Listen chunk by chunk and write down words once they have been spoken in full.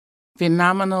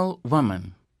Phenomenal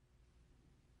woman.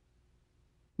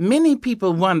 Many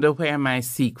people wonder where my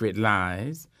secret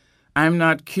lies. I'm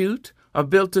not cute or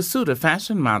built to suit a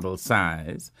fashion model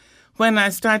size. When I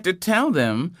start to tell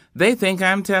them, they think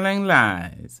I'm telling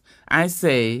lies. I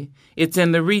say, it's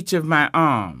in the reach of my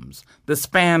arms, the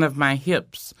span of my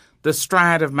hips, the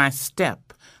stride of my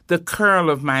step, the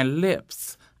curl of my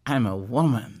lips. I'm a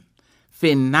woman,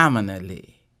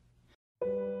 phenomenally.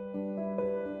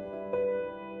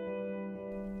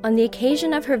 On the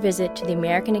occasion of her visit to the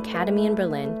American Academy in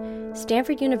Berlin,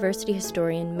 Stanford University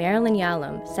historian Marilyn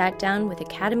Yalom sat down with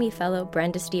Academy Fellow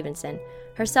Brenda Stevenson,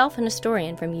 herself an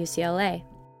historian from UCLA.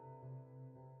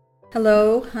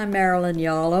 Hello, I'm Marilyn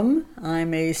Yalom.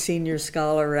 I'm a senior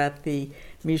scholar at the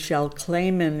Michel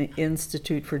Clayman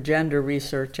Institute for Gender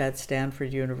Research at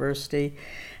Stanford University,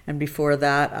 and before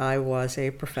that I was a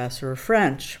professor of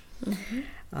French. Mm-hmm.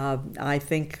 I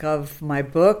think of my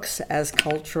books as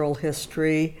cultural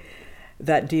history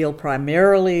that deal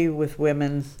primarily with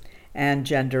women and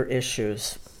gender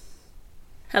issues.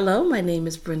 Hello, my name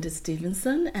is Brenda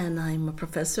Stevenson, and I'm a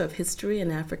professor of history and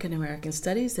African American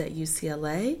studies at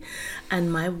UCLA,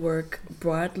 and my work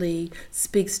broadly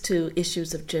speaks to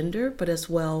issues of gender, but as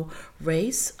well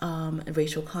race,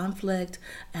 racial conflict,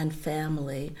 and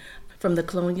family, from the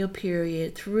colonial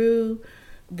period through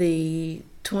the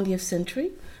 20th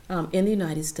century in the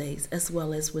United States, as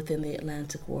well as within the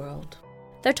Atlantic world.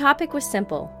 Their topic was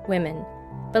simple, women.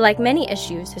 But like many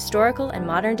issues, historical and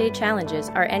modern-day challenges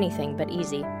are anything but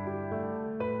easy.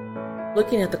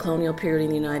 Looking at the colonial period in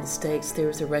the United States, there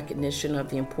is a recognition of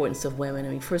the importance of women. I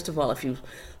mean, first of all, if you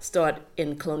start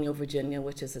in colonial Virginia,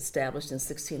 which is established in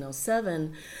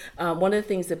 1607, one of the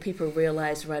things that people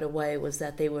realized right away was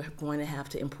that they were going to have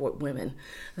to import women.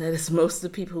 That is, most of the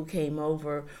people who came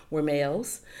over were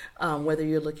males, whether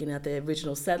you're looking at the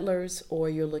original settlers or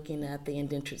you're looking at the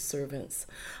indentured servants.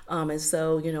 And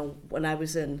so, when I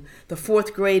was in the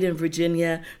fourth grade in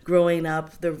Virginia growing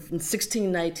up,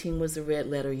 1619 was the red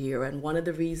letter year, and one of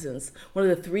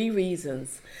the three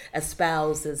reasons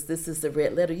espoused as this is the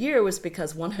red letter year was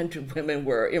because 100 women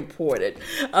were imported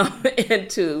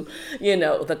into,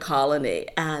 the colony.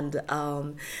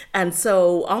 And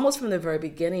so almost from the very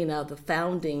beginning of the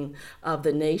founding of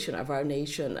our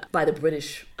nation by the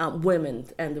British, women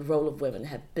and the role of women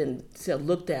have been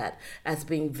looked at as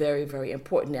being very, very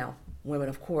important. Now, women,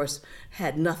 of course,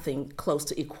 had nothing close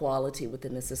to equality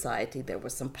within the society. There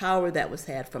was some power that was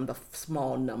had from the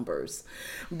small numbers.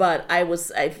 But I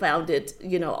found it,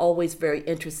 always very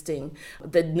interesting,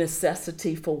 the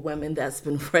necessity for women that's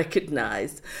been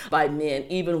recognized by men,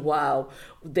 even while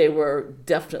they were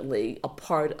definitely a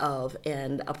part of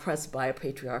and oppressed by a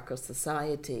patriarchal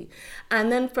society.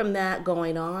 And then from that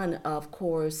going on, of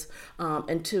course,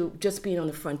 and to just being on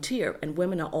the frontier, and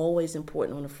women are always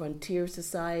important on a frontier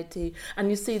society. And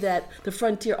you see that the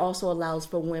frontier also allows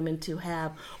for women to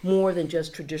have more than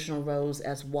just traditional roles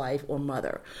as wife or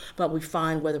mother. But we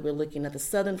find, whether we're looking at the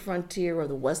southern frontier or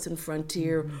the western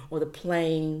frontier or the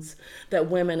plains,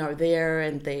 that women are there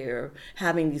and they're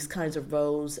having these kinds of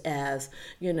roles as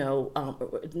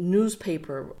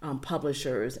newspaper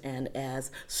publishers and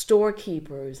as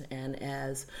storekeepers and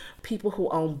as people who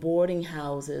own boarding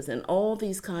houses and all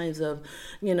these kinds of,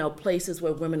 places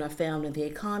where women are found in the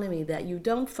economy that you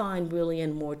don't find really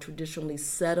in more traditionally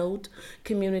settled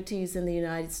communities in the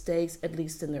United States, at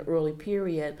least in the early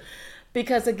period.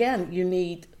 Because again, you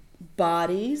need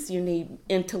bodies, you need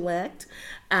intellect,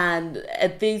 and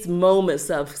at these moments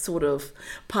of sort of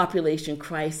population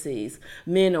crises,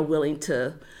 men are willing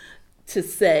to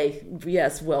say,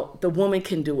 yes, well, the woman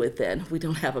can do it then. We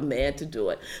don't have a man to do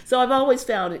it. So I've always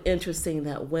found it interesting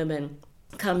that women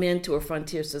come into a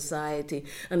frontier society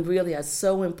and really are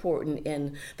so important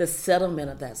in the settlement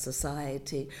of that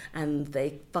society, and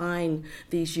they find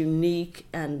these unique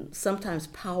and sometimes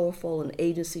powerful and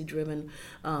agency-driven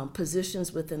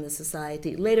positions within the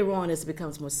society. Later on, as it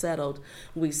becomes more settled,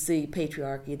 we see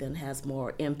patriarchy then has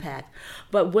more impact.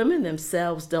 But women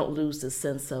themselves don't lose the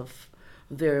sense of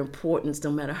their importance,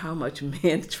 no matter how much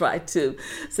men try to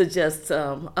suggest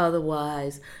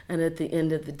otherwise. And at the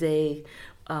end of the day,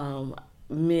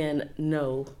 men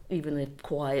know, even if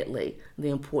quietly, the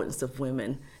importance of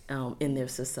women in their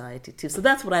society too. So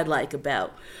that's what I like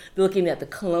about looking at the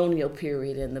colonial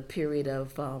period and the period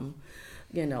of,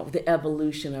 the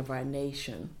evolution of our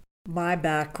nation. My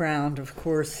background, of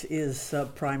course, is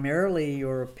primarily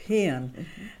European.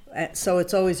 Mm-hmm. So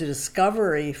it's always a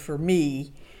discovery for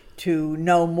me to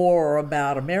know more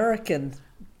about American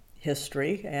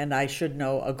history, and I should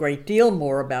know a great deal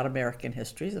more about American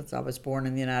history since I was born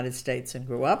in the United States and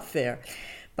grew up there.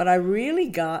 But I really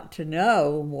got to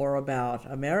know more about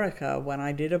America when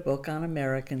I did a book on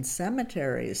American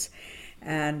cemeteries.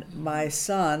 And my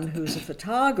son, who's a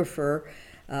photographer,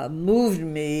 moved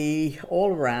me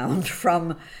all around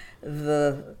from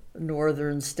the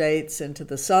northern states into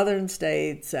the southern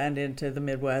states and into the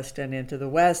Midwest and into the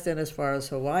West and as far as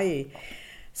Hawaii.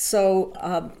 So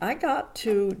I got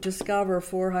to discover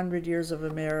 400 years of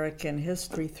American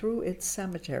history through its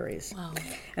cemeteries. Wow.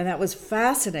 And that was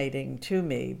fascinating to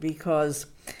me because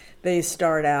they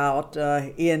start out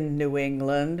in New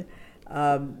England,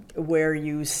 where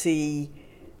you see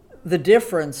the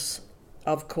difference,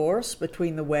 of course,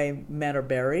 between the way men are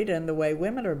buried and the way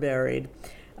women are buried.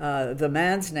 The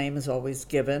man's name is always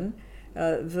given.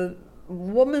 The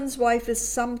woman's wife is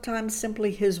sometimes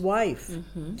simply his wife.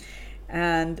 Mm-hmm.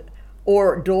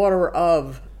 Or daughter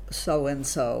of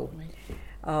so-and-so.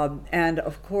 And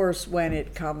of course, when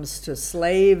it comes to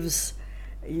slaves,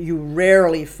 you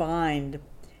rarely find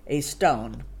a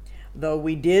stone, though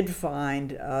we did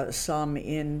find some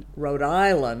in Rhode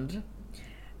Island,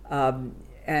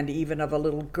 and even of a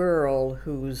little girl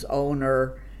whose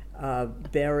owner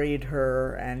buried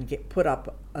her and put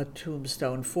up a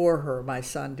tombstone for her. My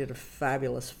son did a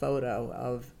fabulous photo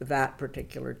of that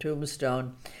particular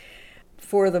tombstone.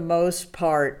 For the most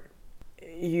part,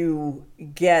 you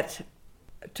get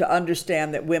to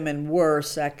understand that women were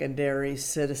secondary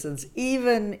citizens,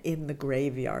 even in the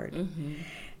graveyard. Mm-hmm.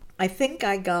 I think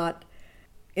I got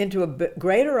into a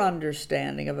greater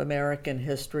understanding of American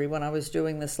history when I was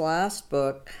doing this last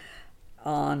book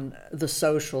on the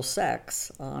social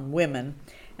sex, on women.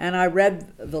 And I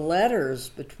read the letters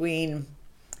between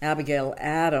Abigail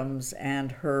Adams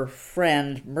and her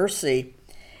friend Mercy,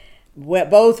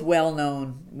 both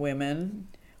well-known women,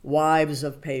 wives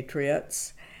of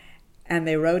patriots, and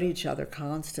they wrote each other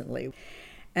constantly.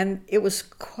 And it was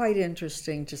quite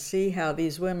interesting to see how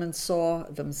these women saw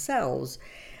themselves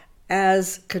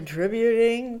as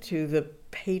contributing to the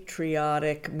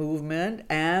patriotic movement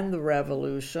and the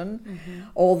revolution,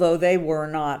 although they were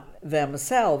not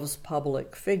themselves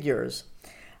public figures.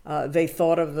 They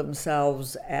thought of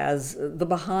themselves as the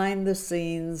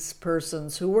behind-the-scenes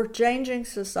persons who were changing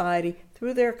society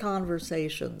through their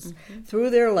conversations,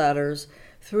 through their letters,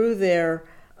 through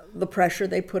the pressure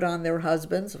they put on their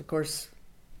husbands. Of course,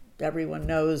 everyone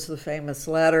knows the famous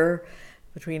letter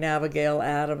between Abigail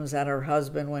Adams and her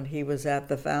husband when he was at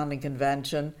the founding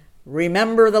convention,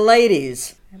 "Remember the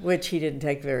ladies," which he didn't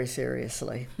take very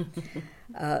seriously.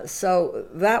 So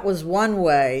that was one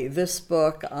way this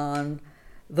book on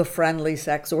the friendly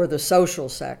sex, or the social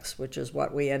sex, which is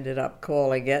what we ended up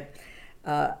calling it,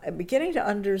 beginning to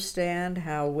understand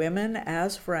how women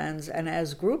as friends and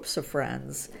as groups of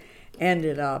friends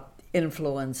ended up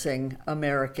influencing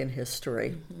American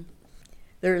history. Mm-hmm.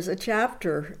 There's a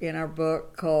chapter in our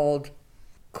book called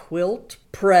Quilt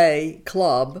Pray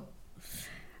Club.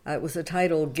 It was a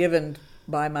title given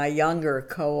by my younger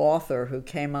co-author who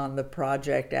came on the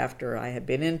project after I had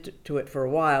been into it for a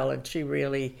while, and she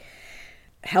really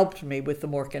helped me with the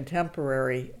more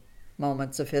contemporary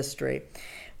moments of history.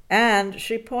 And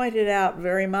she pointed out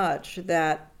very much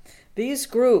that these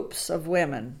groups of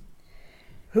women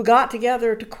who got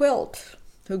together to quilt,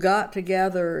 who got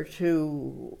together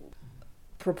to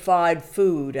provide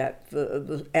food at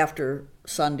the after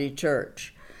Sunday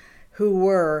church, who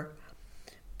were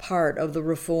part of the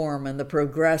reform and the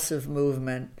progressive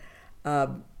movement,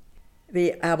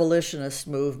 the abolitionist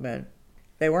movement.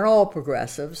 They weren't all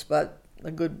progressives, but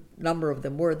a good number of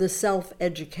them were. The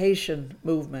self-education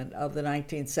movement of the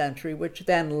 19th century, which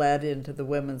then led into the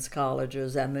women's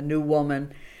colleges and the New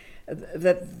Woman,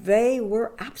 that they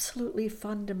were absolutely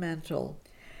fundamental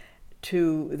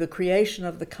to the creation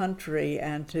of the country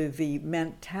and to the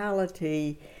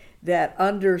mentality that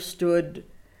understood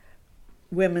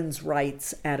women's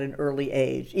rights at an early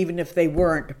age, even if they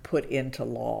weren't put into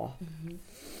law. Mm-hmm.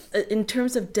 In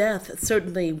terms of death,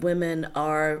 certainly women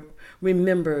are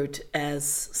remembered as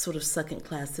sort of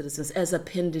second-class citizens, as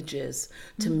appendages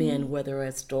to men, whether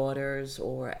as daughters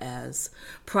or as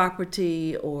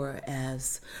property or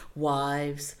as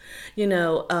wives. You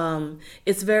know,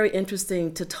 it's very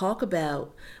interesting to talk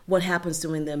about what happens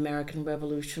during the American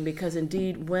Revolution, because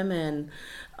indeed women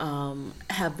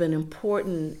have been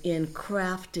important in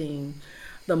crafting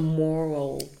the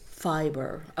moral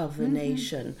fiber of the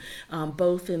nation,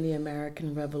 both in the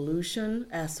American Revolution,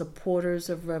 as supporters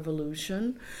of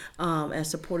revolution,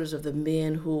 as supporters of the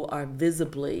men who are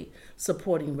visibly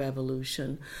supporting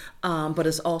revolution, but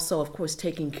it's also, of course,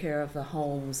 taking care of the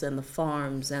homes and the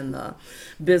farms and the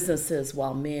businesses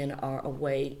while men are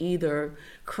away, either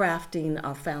crafting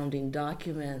our founding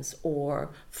documents or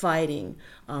fighting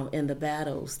in the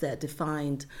battles that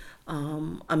defined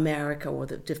America or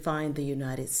that defined the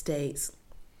United States.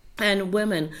 And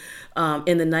women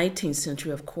in the 19th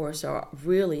century, of course, are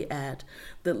really at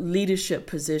the leadership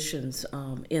positions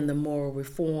in the moral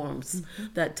reforms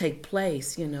that take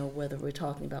place, whether we're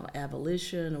talking about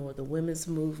abolition or the women's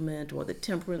movement or the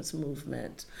temperance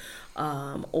movement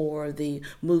or the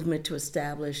movement to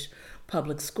establish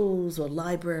public schools or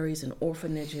libraries and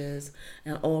orphanages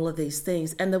and all of these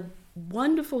things. And the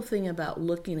wonderful thing about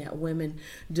looking at women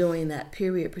during that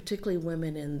period, particularly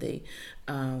women in the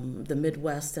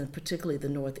Midwest and particularly the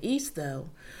Northeast, though,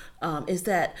 is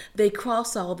that they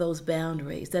cross all those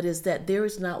boundaries. That is, that there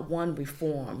is not one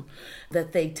reform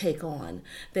that they take on.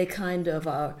 They kind of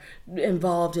are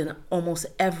involved in almost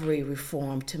every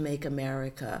reform to make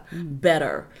America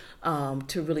better,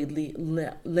 to really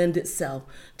lend itself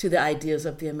to the ideas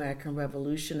of the American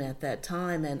Revolution at that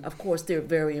time. And of course, they're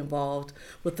very involved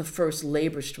with the first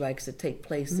labor strikes that take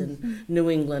place in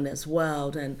New England as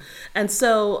well. And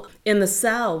so in the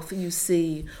South, you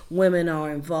see women are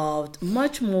involved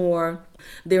much more.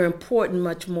 They're important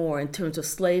much more in terms of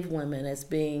slave women as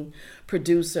being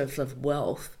producers of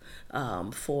wealth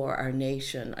for our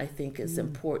nation, I think is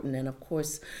important. And of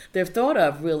course, they're thought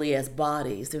of really as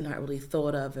bodies. They're not really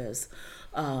thought of as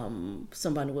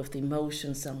someone with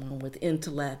emotion, someone with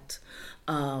intellect.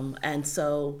 And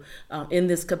so in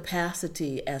this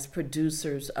capacity as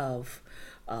producers of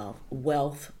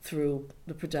wealth through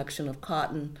the production of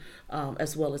cotton,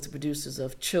 as well as the producers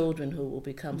of children who will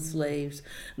become slaves.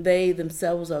 They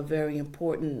themselves are very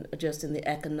important just in the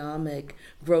economic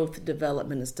growth,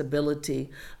 development, and stability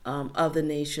of the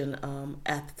nation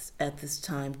at this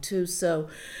time too. So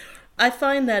I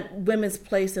find that women's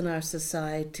place in our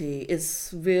society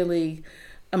is really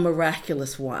a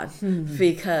miraculous one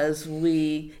because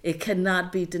it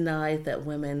cannot be denied that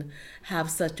women have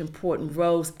such important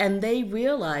roles, and they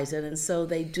realize it, and so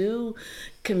they do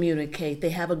communicate. They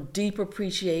have a deep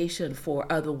appreciation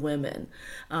for other women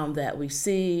that we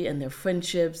see in their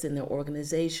friendships, in their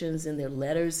organizations, in their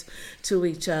letters to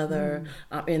each other,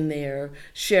 in their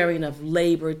sharing of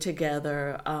labor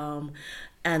together.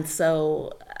 And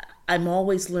so I'm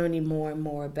always learning more and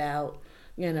more about,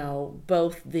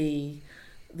 both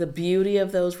the beauty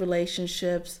of those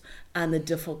relationships and the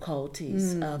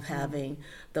difficulties of having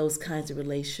those kinds of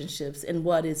relationships in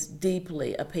what is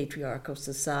deeply a patriarchal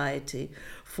society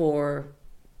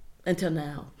until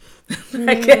now,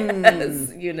 I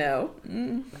guess,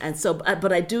 And so,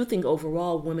 but I do think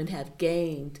overall women have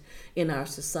gained in our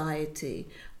society,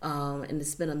 and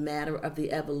it's been a matter of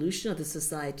the evolution of the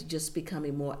society just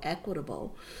becoming more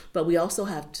equitable. But we also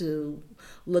have to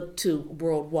look to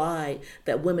worldwide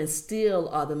that women still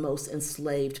are the most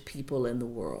enslaved people in the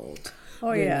world.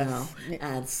 Oh, yes.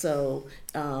 And so,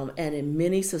 and in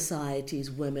many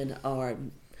societies, women are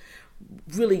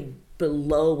really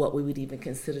below what we would even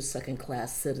consider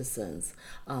second-class citizens,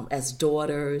 as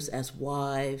daughters, as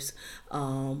wives.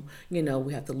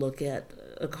 We have to look at,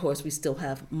 of course, we still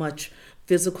have much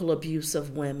physical abuse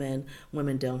of women.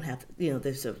 Women don't have,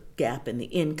 there's a gap in the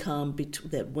income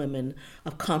that women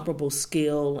of comparable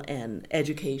skill and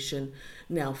education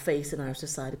now face in our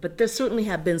society. But there certainly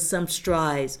have been some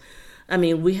strides. I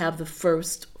mean, we have the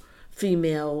first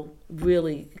female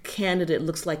really candidate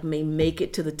looks like may make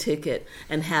it to the ticket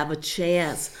and have a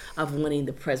chance of winning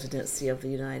the presidency of the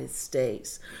United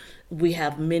States. We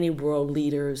have many world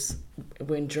leaders.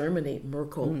 We're in Germany,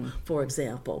 Merkel, for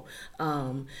example.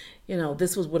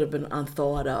 This would have been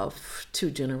unthought of 2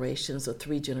 generations or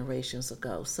 3 generations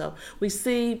ago. So we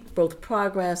see both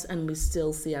progress, and we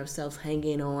still see ourselves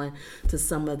hanging on to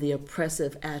some of the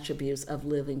oppressive attributes of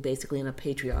living basically in a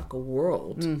patriarchal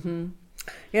world.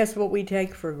 Yes, what we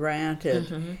take for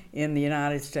granted in the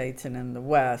United States and in the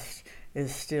West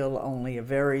is still only a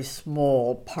very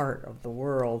small part of the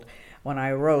world. When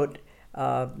I wrote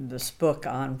this book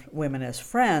on women as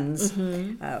friends,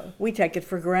 we take it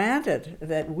for granted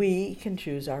that we can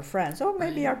choose our friends. Or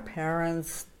maybe our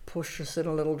parents push us in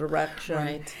a little direction.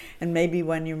 Right. And maybe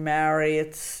when you marry,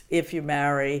 if you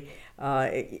marry,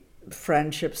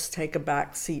 friendships take a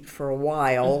back seat for a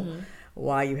while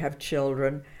you have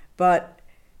children. But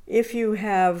if you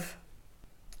have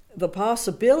the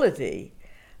possibility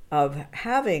of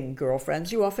having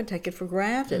girlfriends, you often take it for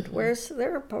granted. Whereas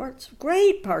there are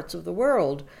great parts of the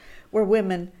world where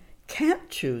women can't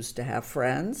choose to have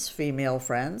friends, female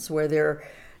friends, where they're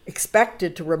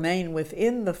expected to remain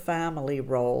within the family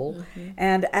role.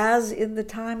 And as in the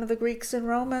time of the Greeks and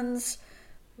Romans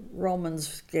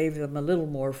gave them a little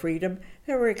more freedom.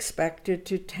 They were expected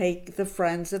to take the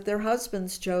friends that their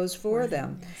husbands chose for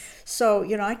them. Yes. So,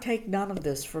 I take none of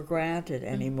this for granted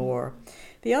anymore.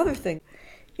 The other thing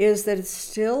is that it's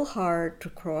still hard to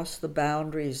cross the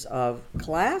boundaries of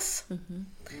class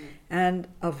and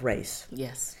of race.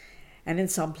 Yes. And in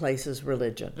some places,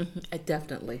 religion.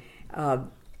 Definitely.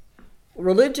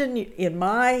 Religion in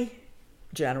my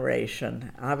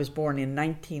generation, I was born in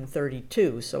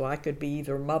 1932, so I could be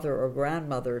either mother or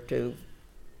grandmother to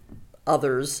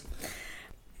others.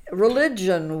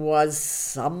 Religion was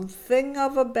something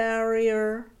of a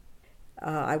barrier.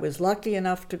 I was lucky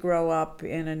enough to grow up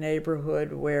in a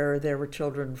neighborhood where there were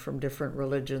children from different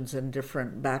religions and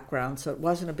different backgrounds, so it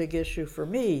wasn't a big issue for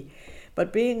me.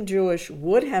 But being Jewish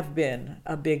would have been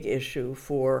a big issue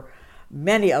for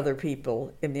many other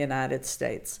people in the United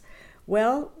States.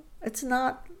 Well, it's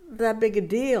not that big a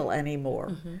deal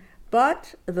anymore.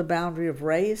 But the boundary of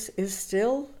race is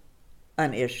still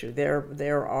an issue.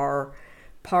 There are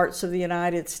parts of the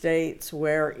United States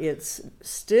where it's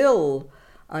still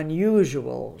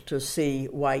unusual to see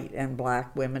white and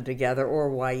black women together, or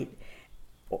white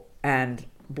and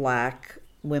black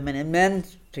women and men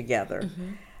together.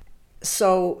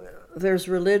 So there's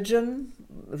religion,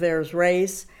 there's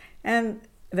race, and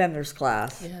then there's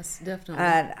class. Yes, definitely.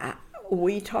 And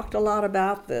we talked a lot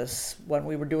about this when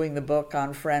we were doing the book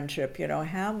on friendship.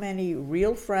 How many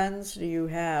real friends do you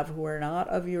have who are not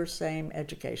of your same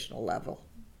educational level,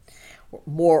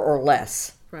 more or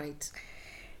less? Right.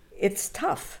 It's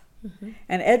tough.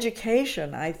 And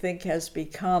education, I think, has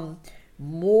become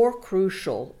more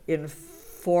crucial in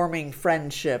forming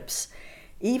friendships,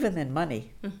 even than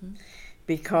money,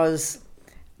 because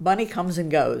money comes and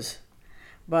goes,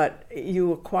 but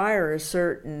you acquire a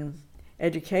certain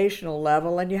educational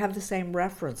level and you have the same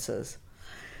references.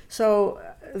 So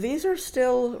these are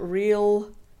still real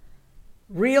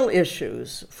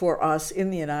issues for us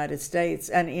in the United States,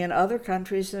 and in other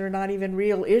countries they're not even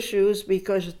real issues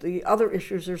because the other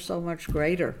issues are so much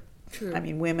greater. True. I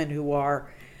mean, women who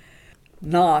are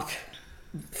not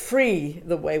free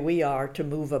the way we are to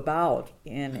move about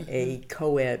in a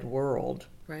co-ed world.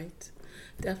 Right.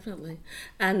 Definitely.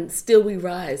 And still we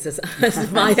rise, as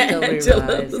Maya Angelou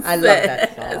says. I love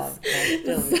that song.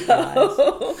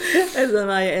 As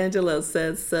Maya Angelou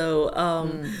says. So,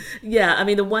 yeah, I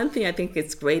mean, the one thing I think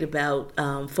it's great about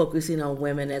focusing on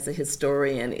women as a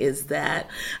historian is that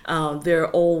there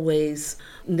are always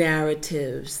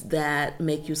narratives that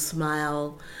make you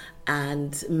smile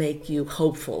and make you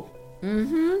hopeful.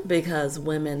 Because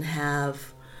women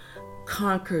have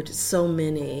conquered so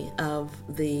many of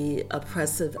the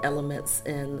oppressive elements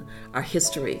in our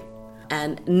history.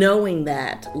 And knowing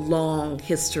that long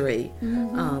history,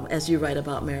 as you write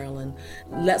about, Marilyn,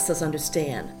 lets us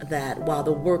understand that while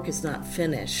the work is not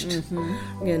finished,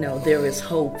 there is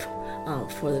hope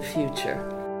for the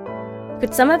future.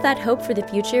 Could some of that hope for the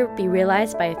future be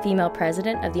realized by a female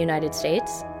president of the United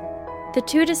States? The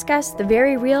two discuss the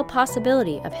very real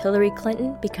possibility of Hillary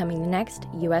Clinton becoming the next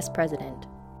U.S. president.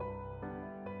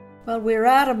 Well, we're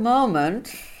at a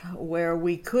moment where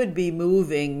we could be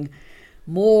moving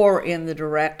more in a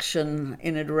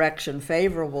direction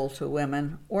favorable to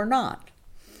women or not.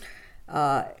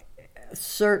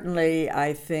 Certainly,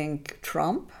 I think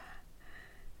Trump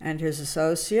and his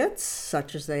associates,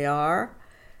 such as they are,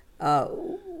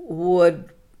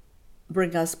 would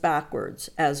bring us backwards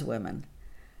as women.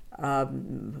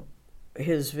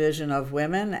 His vision of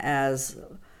women as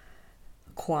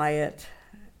quiet,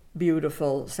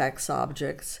 beautiful sex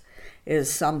objects is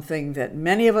something that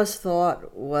many of us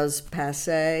thought was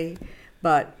passé,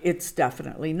 but it's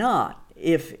definitely not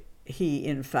if he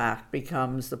in fact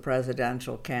becomes the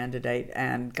presidential candidate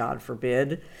and, God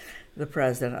forbid, the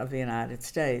president of the United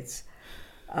States.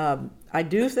 I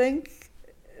do think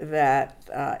that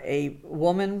a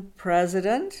woman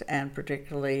president, and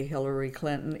particularly Hillary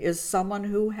Clinton, is someone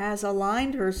who has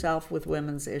aligned herself with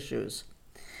women's issues.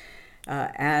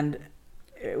 And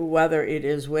whether it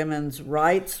is women's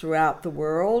rights throughout the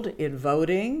world in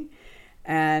voting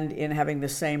and in having the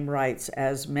same rights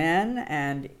as men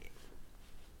and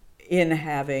in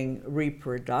having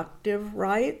reproductive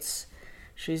rights,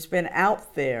 she's been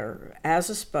out there as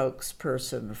a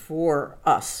spokesperson for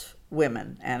us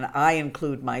women, and I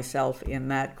include myself in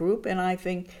that group, and I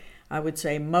think I would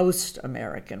say most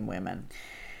American women.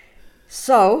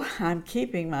 So I'm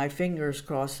keeping my fingers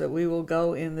crossed that we will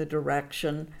go in the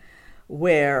direction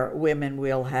where women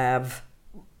will have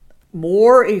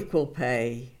more equal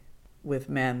pay with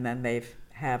men than they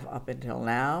have up until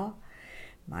now.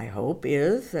 My hope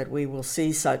is that we will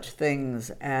see such things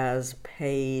as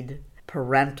paid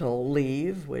parental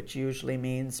leave, which usually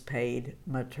means paid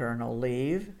maternal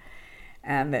leave,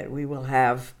 and that we will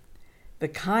have the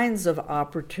kinds of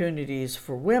opportunities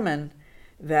for women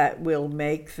that will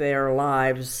make their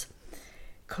lives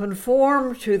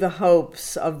conform to the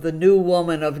hopes of the new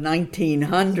woman of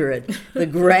 1900, the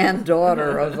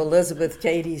granddaughter of Elizabeth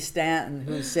Cady Stanton,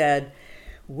 who said,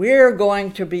 "We're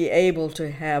going to be able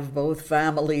to have both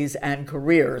families and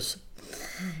careers."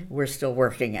 We're still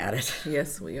working at it.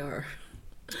 Yes, we are.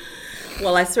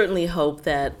 Well, I certainly hope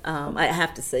that, I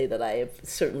have to say that I have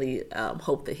certainly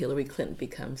hope that Hillary Clinton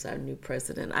becomes our new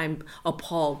president. I'm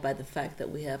appalled by the fact that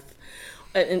we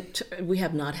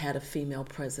have not had a female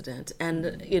president. And,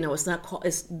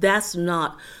 that's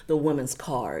not the woman's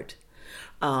card.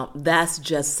 That's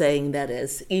just saying that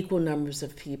as equal numbers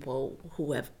of people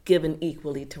who have given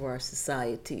equally to our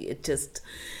society,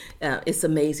 it's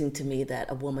amazing to me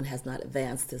that a woman has not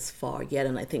advanced this far yet.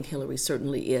 And I think Hillary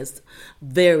certainly is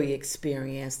very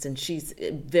experienced, and she's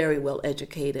very well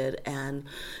educated, and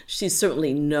she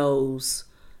certainly knows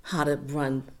how to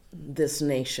run this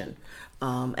nation.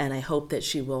 And I hope that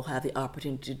she will have the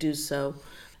opportunity to do so.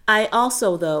 I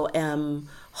also, though, am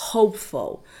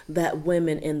hopeful that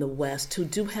women in the West who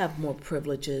do have more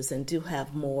privileges and do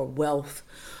have more wealth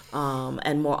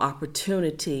and more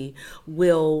opportunity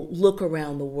will look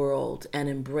around the world and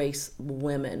embrace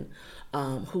women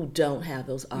who don't have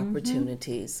those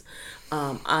opportunities.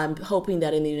 I'm hoping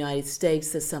that in the United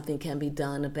States that something can be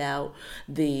done about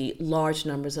the large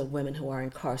numbers of women who are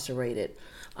incarcerated.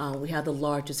 We have the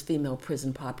largest female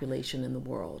prison population in the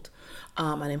world.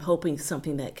 And I'm hoping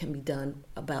something that can be done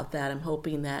about that. I'm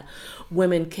hoping that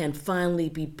women can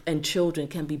finally and children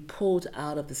can be pulled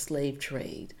out of the slave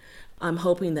trade. I'm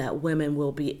hoping that women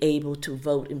will be able to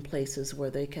vote in places where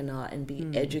they cannot, and be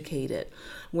educated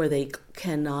where they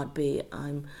cannot be.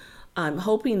 I'm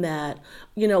hoping that,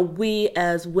 we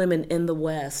as women in the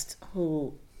West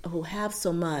who have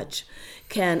so much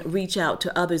can reach out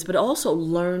to others, but also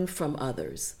learn from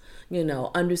others.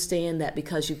 Understand that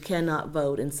because you cannot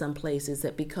vote in some places,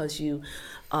 that because you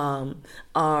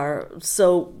are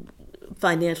so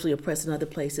financially oppressed in other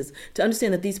places, to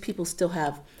understand that these people still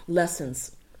have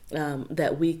lessons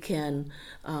that we can,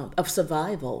 of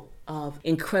survival, of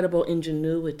incredible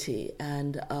ingenuity,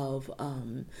 and of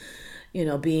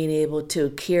being able to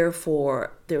care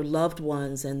for their loved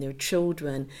ones and their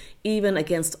children, even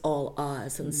against all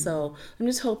odds. And so I'm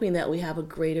just hoping that we have a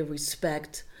greater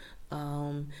respect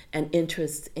and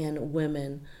interest in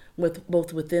women,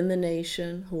 both within the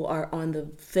nation, who are on the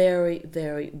very,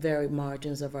 very, very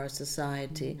margins of our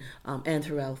society, and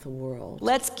throughout the world.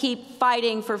 Let's keep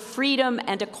fighting for freedom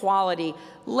and equality.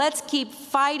 Let's keep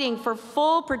fighting for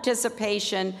full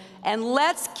participation, and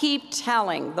let's keep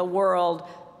telling the world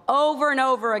over and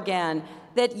over again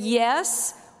that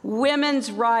yes,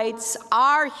 women's rights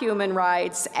are human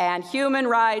rights, and human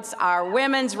rights are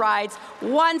women's rights,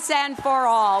 once and for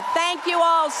all. Thank you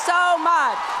all so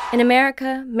much. In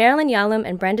America, Marilyn Yalom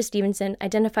and Brenda Stevenson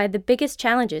identified the biggest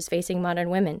challenges facing modern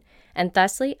women, and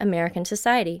thusly American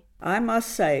society. I must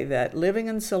say that living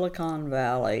in Silicon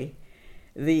Valley,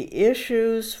 the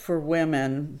issues for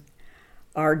women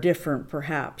are different,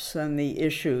 perhaps, than the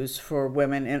issues for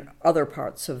women in other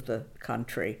parts of the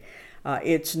country.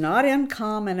 It's not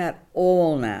uncommon at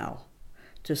all now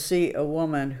to see a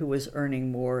woman who is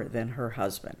earning more than her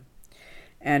husband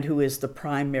and who is the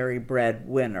primary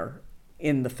breadwinner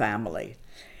in the family.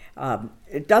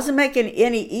 It doesn't make it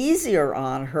any easier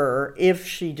on her if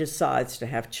she decides to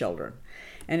have children.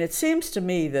 And it seems to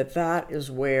me that that is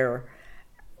where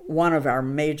one of our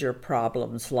major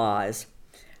problems lies.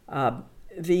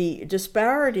 The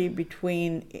disparity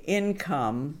between the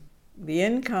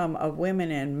income of women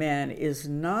and men is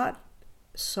not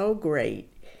so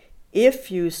great if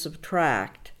you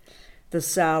subtract the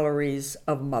salaries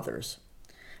of mothers.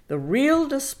 The real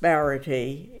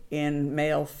disparity in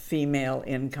male-female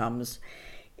incomes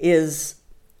is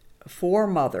for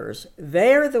mothers.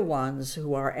 They're the ones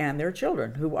and their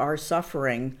children, who are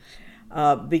suffering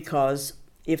because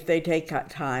if they take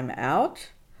time out,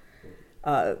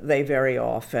 they very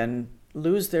often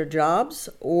lose their jobs,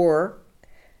 or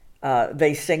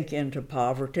they sink into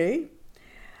poverty.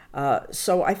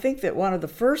 So I think that one of the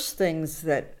first things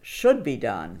that should be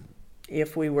done,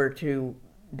 if we were to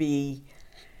be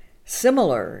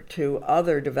similar to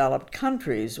other developed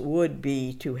countries, would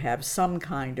be to have some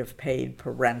kind of paid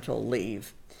parental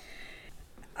leave.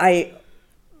 I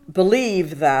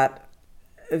believe that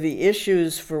the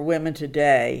issues for women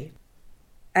today,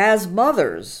 as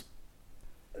mothers,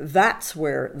 that's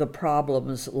where the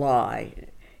problems lie.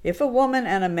 If a woman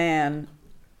and a man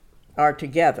are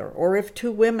together, or if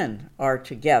two women are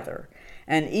together,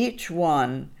 and each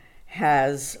one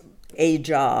has a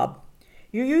job,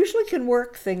 you usually can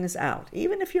work things out,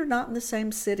 even if you're not in the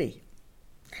same city.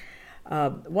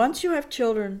 Once you have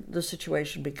children, the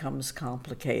situation becomes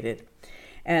complicated.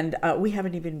 And we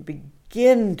haven't even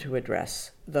begun to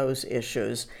address those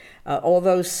issues,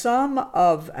 although some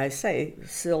of, I say,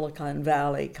 Silicon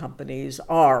Valley companies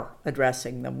are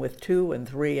addressing them with 2 and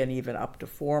 3 and even up to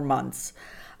 4 months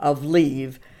of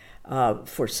leave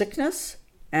for sickness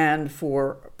and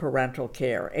for parental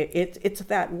care. It's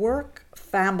that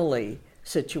work-family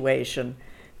situation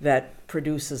that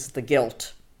produces the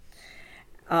guilt.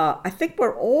 I think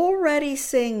we're already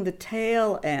seeing the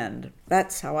tail end,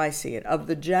 that's how I see it, of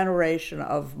the generation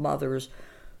of mothers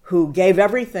who gave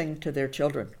everything to their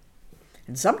children,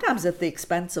 and sometimes at the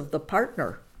expense of the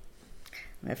partner.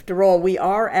 After all, we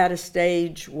are at a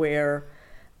stage where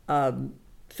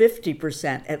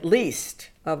 50% at least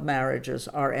of marriages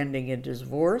are ending in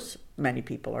divorce. Many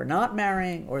people are not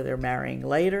marrying, or they're marrying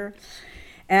later.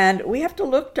 And we have to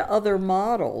look to other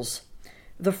models.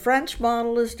 The French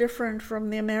model is different from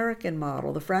the American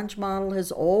model. The French model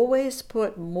has always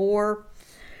put more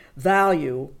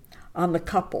value on the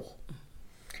couple.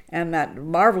 And that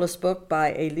marvelous book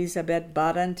by Elisabeth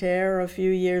Badinter a few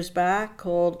years back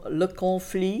called Le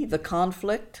Conflit, The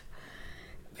Conflict,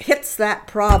 hits that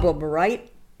problem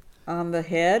right on the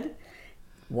head.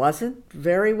 Wasn't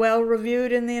very well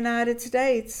reviewed in the United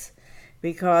States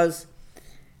because,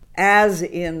 as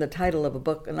in the title of a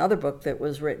book, another book that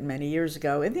was written many years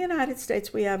ago, in the United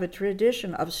States we have a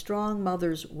tradition of strong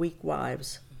mothers, weak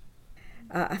wives.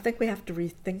 I think we have to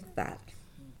rethink that,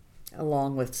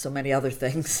 along with so many other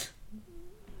things.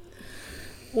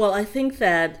 Well, I think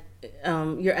that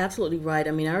you're absolutely right.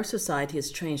 I mean, our society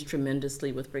has changed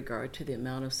tremendously with regard to the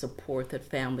amount of support that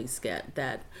families get,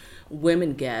 that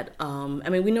women get. I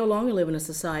mean, we no longer live in a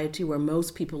society where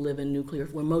most children live in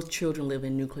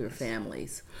nuclear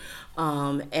families.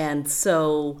 And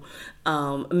so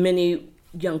many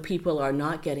young people are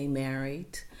not getting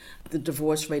married. The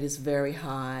divorce rate is very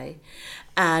high.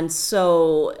 And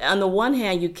so on the one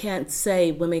hand, you can't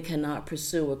say women cannot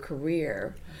pursue a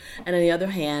career. And on the other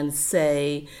hand,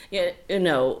 say,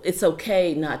 it's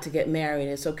okay not to get married,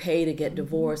 it's okay to get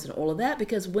divorced and all of that,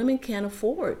 because women can't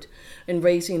afford, in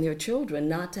raising their children,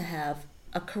 not to have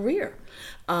a career.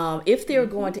 If they're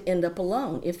going to end up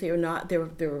alone, if they're not,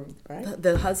 right.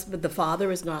 The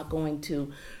father is not going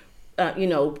to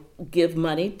give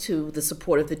money to the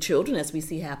support of the children, as we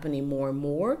see happening more and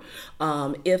more.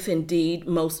 If indeed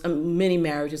many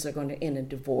marriages are going to end in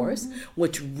divorce,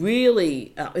 which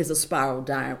really is a spiral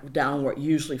downward,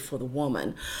 usually for the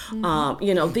woman.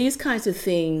 These kinds of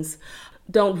things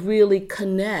don't really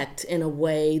connect in a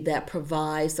way that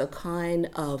provides a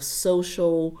kind of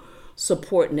social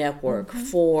support network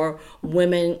for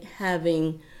women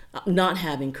not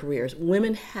having careers.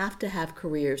 Women have to have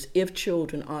careers if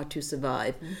children are to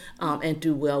survive and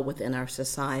do well within our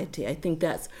society. I think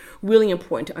that's really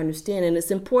important to understand. And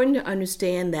it's important to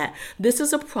understand that this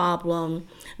is a problem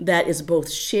that is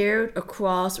both shared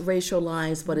across racial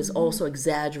lines, but is also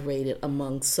exaggerated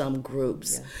among some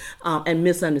groups and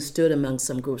misunderstood among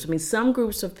some groups. I mean, some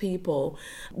groups of people,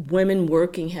 women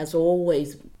working has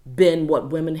always been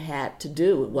what women had to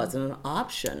do. It wasn't an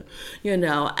option,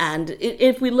 and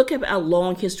if we look at our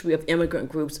long history of immigrant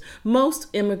groups, most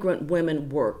immigrant women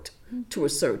worked to a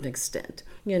certain extent.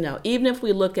 Even if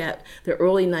we look at the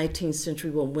early 19th century,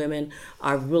 when women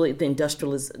are really, the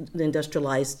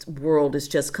industrialized world is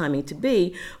just coming to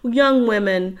be, young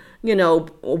women,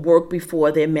 work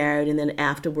before they're married, and then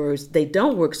afterwards they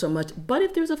don't work so much. But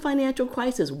if there's a financial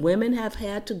crisis, women have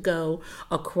had to go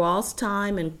across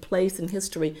time and place and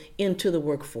history into the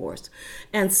workforce.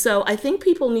 And so I think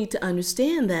people need to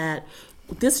understand that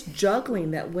this juggling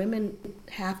that women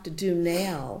have to do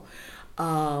now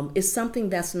is something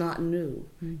that's not new.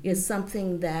 It's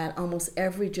something that almost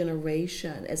every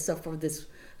generation, except for this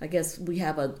I guess we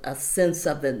have a sense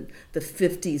of the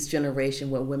 50s generation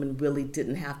where women really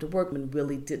didn't have to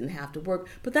work,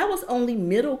 but that was only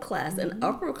middle class and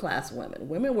upper class women.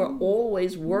 Women were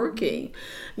always working,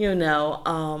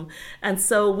 and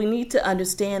so we need to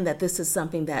understand that this is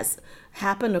something that's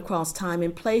happened across time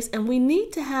and place, and we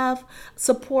need to have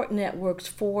support networks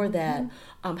for that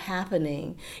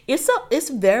happening. It's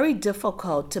very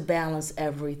difficult to balance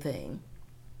everything.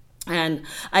 And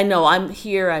I know I'm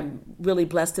really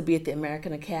blessed to be at the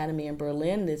American Academy in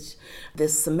Berlin this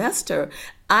semester.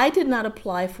 I did not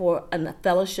apply for a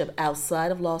fellowship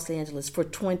outside of Los Angeles for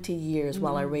 20 years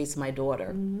while I raised my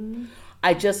daughter.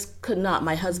 I just could not.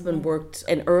 My husband worked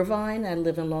in Irvine. I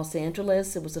live in Los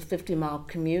Angeles. It was a 50-mile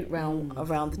commute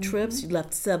around the trips. You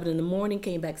left 7 in the morning,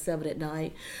 came back 7 at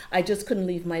night. I just couldn't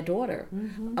leave my daughter.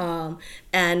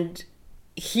 And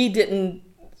he didn't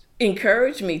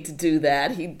encourage me to do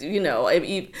that.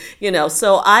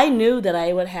 So I knew that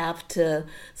I would have to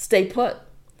stay put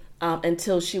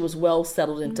until she was well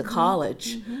settled into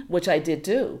college, which I did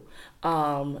do.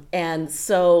 And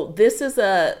so this is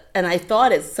and I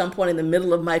thought at some point in the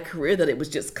middle of my career that it was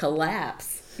just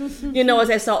collapse. As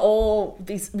I saw all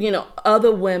these,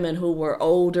 other women who were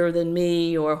older than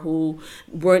me or who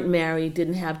weren't married,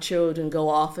 didn't have children, go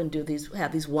off and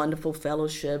have these wonderful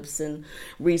fellowships and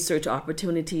research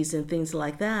opportunities and things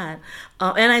like that.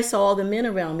 And I saw all the men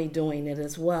around me doing it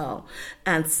as well.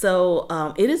 And so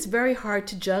it is very hard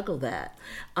to juggle that.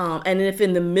 And if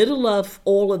in the middle of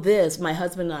all of this, my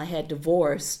husband and I had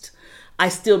divorced, I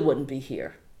still wouldn't be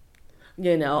here.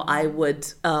 I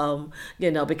would,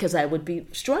 because I would be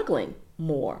struggling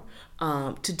more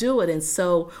to do it. And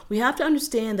so we have to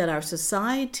understand that our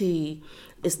society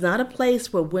is not a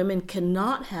place where women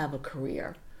cannot have a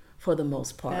career for the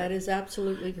most part. That is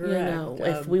absolutely correct.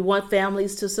 If we want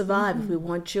families to survive, if we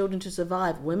want children to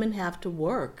survive, women have to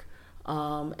work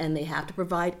and they have to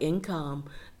provide income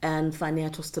and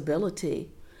financial stability.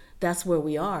 That's where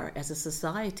we are as a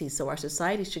society. So our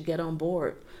society should get on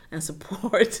board and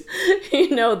support,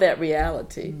 that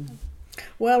reality.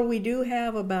 Well, we do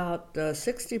have about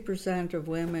 60% of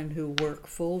women who work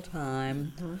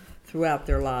full-time throughout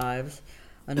their lives,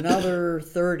 another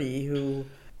 30 who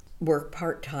work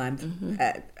part-time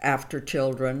after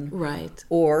children, right,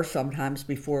 or sometimes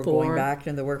before going back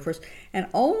into the workforce, and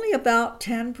only about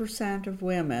 10% of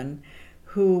women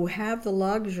who have the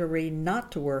luxury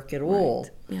not to work at all.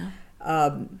 Yeah.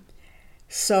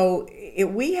 So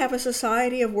we have a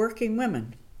society of working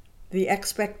women. The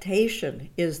expectation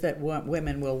is that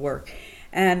women will work.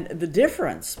 And the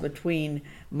difference between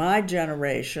my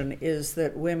generation is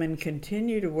that women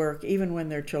continue to work even when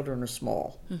their children are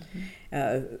small.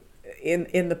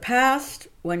 In the past,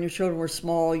 when your children were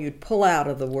small, you'd pull out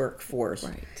of the workforce.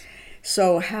 Right.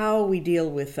 So how we deal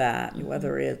with that,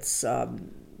 whether it's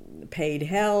paid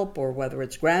help or whether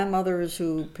it's grandmothers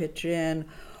who pitch in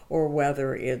or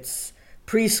whether it's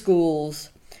preschools.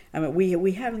 I mean,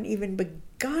 we haven't even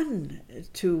begun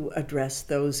to address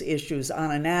those issues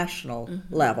on a national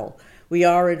level. We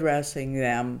are addressing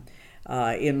them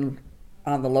on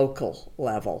the local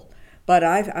level. But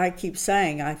I keep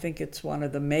saying I think it's one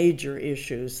of the major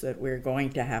issues that we're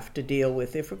going to have to deal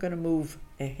with if we're going to move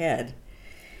ahead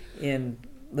in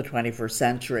the 21st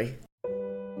century.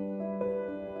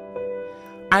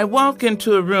 I walk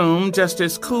into a room just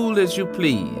as cool as you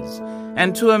please,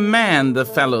 and to a man the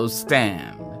fellows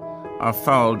stand or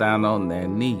fall down on their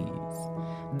knees.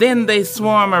 Then they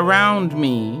swarm around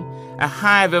me, a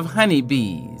hive of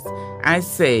honeybees. I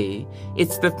say,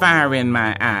 it's the fire in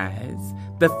my eyes,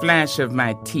 the flash of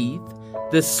my teeth,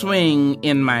 the swing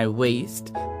in my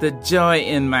waist, the joy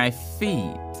in my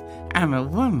feet. I'm a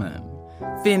woman,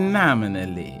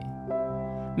 phenomenally.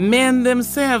 Men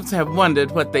themselves have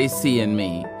wondered what they see in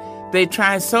me. They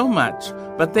try so much,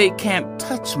 but they can't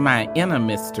touch my inner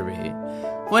mystery.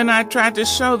 When I try to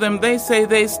show them, they say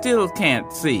they still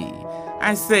can't see.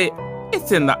 I say,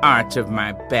 it's in the arch of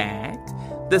my back,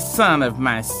 the sun of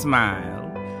my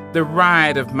smile, the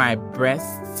ride of my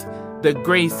breasts, the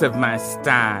grace of my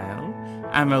style.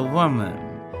 I'm a woman,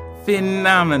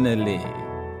 phenomenally.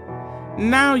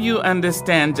 Now you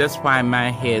understand just why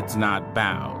my head's not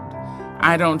bowed.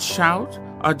 I don't shout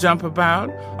or jump about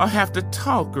or have to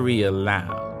talk real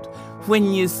loud.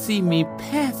 When you see me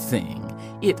passing,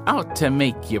 it ought to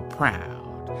make you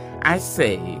proud. I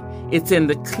say it's in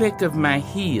the click of my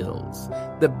heels,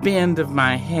 the bend of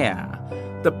my hair,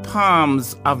 the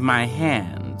palms of my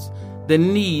hands, the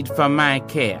need for my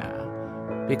care.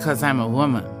 Because I'm a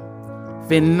woman,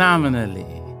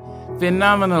 phenomenally,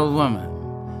 phenomenal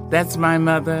woman. That's my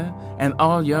mother and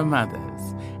all your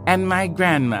mothers, and my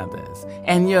grandmothers,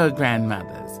 and your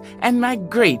grandmothers, and my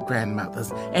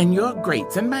great-grandmothers, and your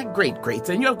greats, and my great-greats,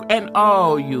 and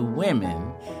all you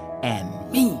women,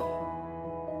 and me.